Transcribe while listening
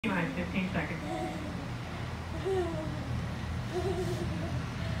Minus 15 seconds.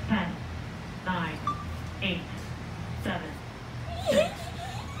 10, 9, 8, 7, 6,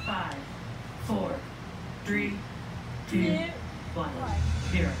 5, 4, 3, 2, 1,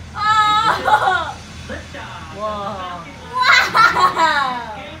 0. Oh! Liftoff. Wow.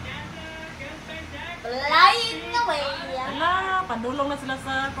 Wow. Flying away. Ala, padulong na sila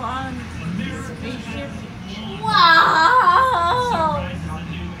sa kuan. Spaceship. Wow!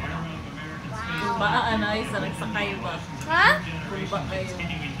 Kulbaan ay sa nagsakay ba? Ha? Kulba kayo.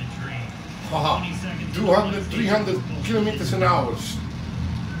 200, 300 kilometers an hour.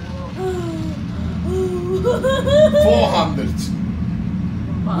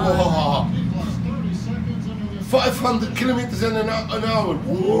 400. Wow. 500 kilometers an hour.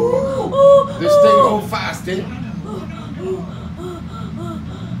 Woo. This thing go fast, eh?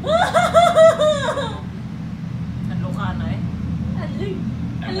 Naluka na eh.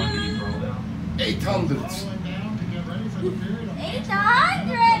 800.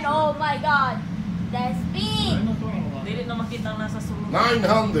 800! Oh my god! The speed! Dili na makita ang nasa sulod.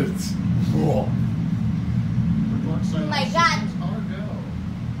 900. Whoa. Oh my god!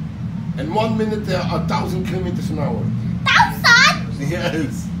 And 1 minute, 1,000 kilometers an hour. 1,000?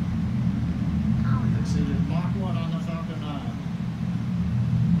 Yes. Exceeded Mach 1 on the Falcon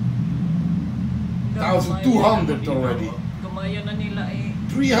 1,200 already. Gumaya na nila eh.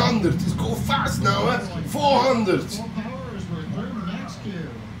 300. It's go fast now, eh? 400.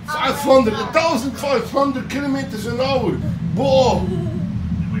 500. 1,500 kilometers an hour. Whoa.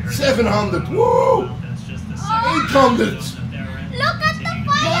 700. Woo. 800. Look at the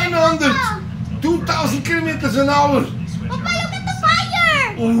fire! 900. 2,000 kilometers an hour. Papa, look at the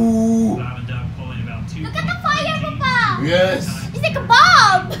fire! Ooh. Look at the fire, Papa! Yes. It's like a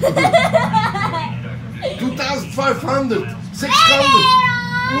bomb! 2,500. 600.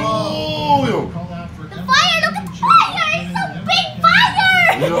 Whoa. The fire! Look at the fire! It's a big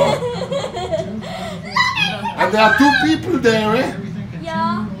fire! Yeah. Look at it! And there are 2 people there, eh?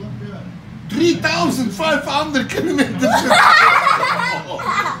 Yeah. 3,500 kilometers an hour.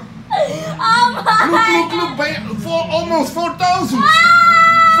 Oh my! Look, almost 4,000. 4,000.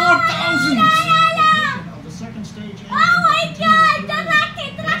 Oh my god! The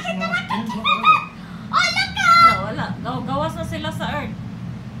rocket! Oh, look out! Wala. Gawas na sila sa Earth.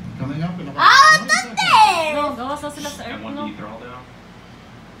 Coming up in about Oh, 20 that's seconds. it! No, gawas na sila sa Earth. No?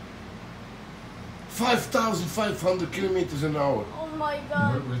 5,500 kilometers an hour. Oh my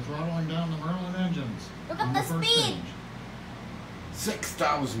god. We're throttling down the Merlin engines. Look at on the first speed. stage.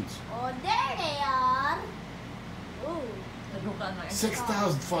 6,000. Oh, there they are. Ooh. Naluka na eh.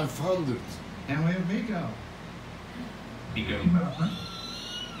 6,500. And we have Miko.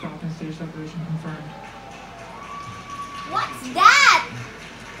 Falcon stage separation confirmed. What's that?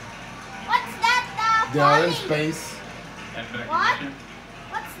 What's that? They are in falling? space. What?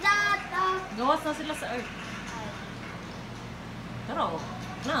 What's that? Gawas na sila sa Earth. Pero,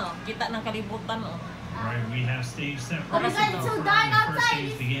 kita ng kalibutan oh. Alright, we have stage Oh my separation. god, it's so dark The first outside.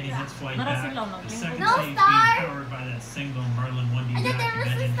 stage beginning its flight Nara back. sila, no? The second No stage star. being powered by that single Merlin 1D I thought there was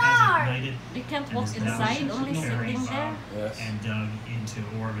a engine star. has ignited They can't and walk is now inside, only carrying sitting there. Yes. and dug into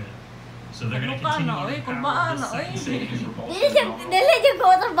orbit. So they're going to Naluka na, continue oy, to kumbaan power na, this oy. second stage. Dili yung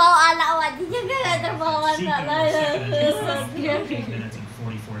ko trabaho alawan. Dili yung ko trabaho Seiko alawan. This is is scary. 8 minutes and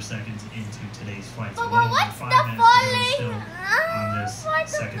 44 seconds into today's flight. So Papa, we're what's 5 the minutes to go falling? still on this Part of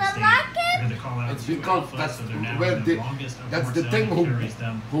second the stage. rocket? They're going to call out It's to because Alpha, that's so they're now where in the- the longest of that's the course thing that who carries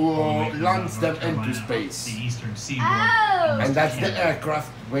them who all the way from lands them North into Carolina up space. the eastern seaboard. Oh. And that's the Canada.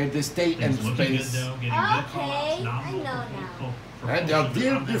 aircraft where they stay in Things looking good space. though, getting good Okay, call-outs, not I more know propulsion And they are from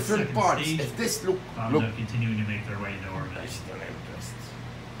real that different second parts. stage. If this look, Look, continuing to make their way into orbit.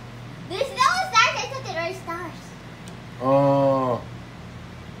 There's no stars. I thought there were stars. Oh,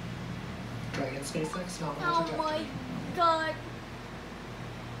 Dragon SpaceX, nominal Oh trajectory. my god.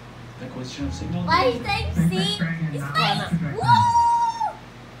 Acquisition of signal. Why is that see? It's like woo!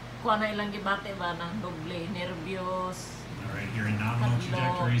 Kuha na ilang gibate ba ng doble, nervyos. Alright, you're in nominal Tatlo.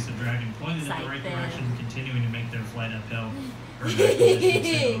 trajectory, so Dragon pointed in the right Excited. direction, continuing to make their flight uphill. Earth acquisition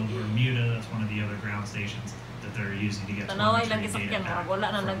signal Bermuda, that's one of the other ground stations that they're using to get Tanaway lang telemetry gisakyan, data murag wala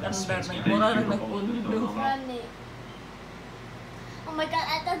na from the nag-andar, spacecraft. nagmura na nagpundo. Funny. Oh my god,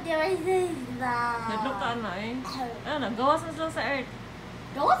 I thought there was this. Naluka na eh. Ano, gawas na sila sa Earth.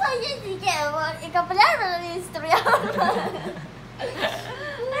 Gawa sa iyo, sige. Ikaw pala na yung istorya.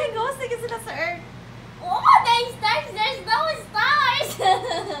 Ay, gawas na sila sa Earth. Oh, there's stars. There's no stars.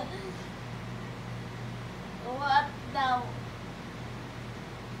 What the?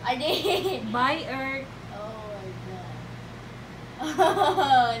 Are they? Bye, Earth. Oh my god.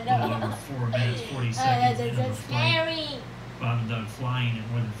 Oh, A little over no. 4 minutes, 40 Oh, seconds that's into so the flight. scary. Bob and Doug flying at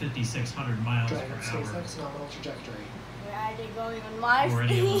more than 5,600 miles per Dragon hour. SpaceX nominal trajectory. Where are they going on Mars?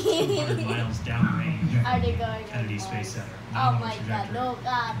 Already almost 200 miles downrange. Are they going Kennedy on Space Mars? Center. Oh Nominal my god, trajectory. no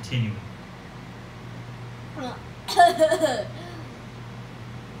god. Continuing.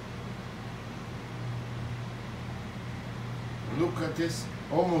 Look at this.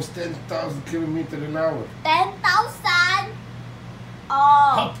 Almost 10,000 kilometers an hour. 10,000?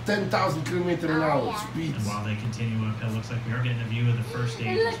 Oh. Up 10,000 kilometers an Oh, hour. yeah. Speed. And while they continue uphill, looks like we are getting a view of the first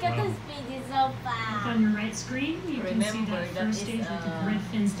stage as Look at the well. speed, it's so Up fast. on your right screen, you can see Remember that that first is, stage with the uh, grid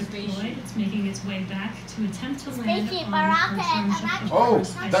fins deployed. spaceship. It's making its way back to attempt to land Spaceship, on a rocket, Earth's a rocket. Oh,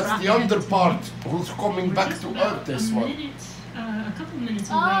 Earth's that's the rocket. under part. Who's coming We're back just to about Earth, this a one. minute, a couple minutes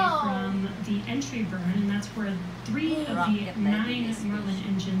away Oh. from the entry burn, and that's where 3 of the Rocket 9 baby Merlin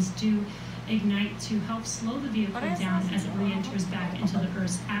engines do ignite to help slow the vehicle What is down this? as it re-enters back into the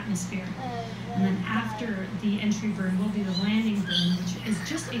Earth's atmosphere. And then after the entry burn will be the landing burn, which is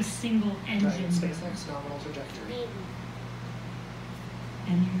just a single Dragon engine burn. SpaceX nominal trajectory.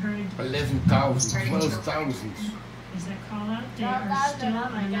 And you heard 11,000, 12,000. is that call out? They No, are that's still not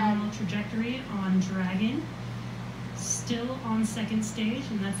on my a dad. nominal trajectory on Dragon, still on second stage,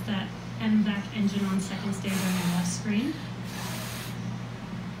 and that's that MVAC engine on second stage on your left screen.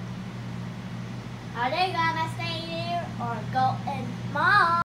 Are they gonna stay here or go in Mars?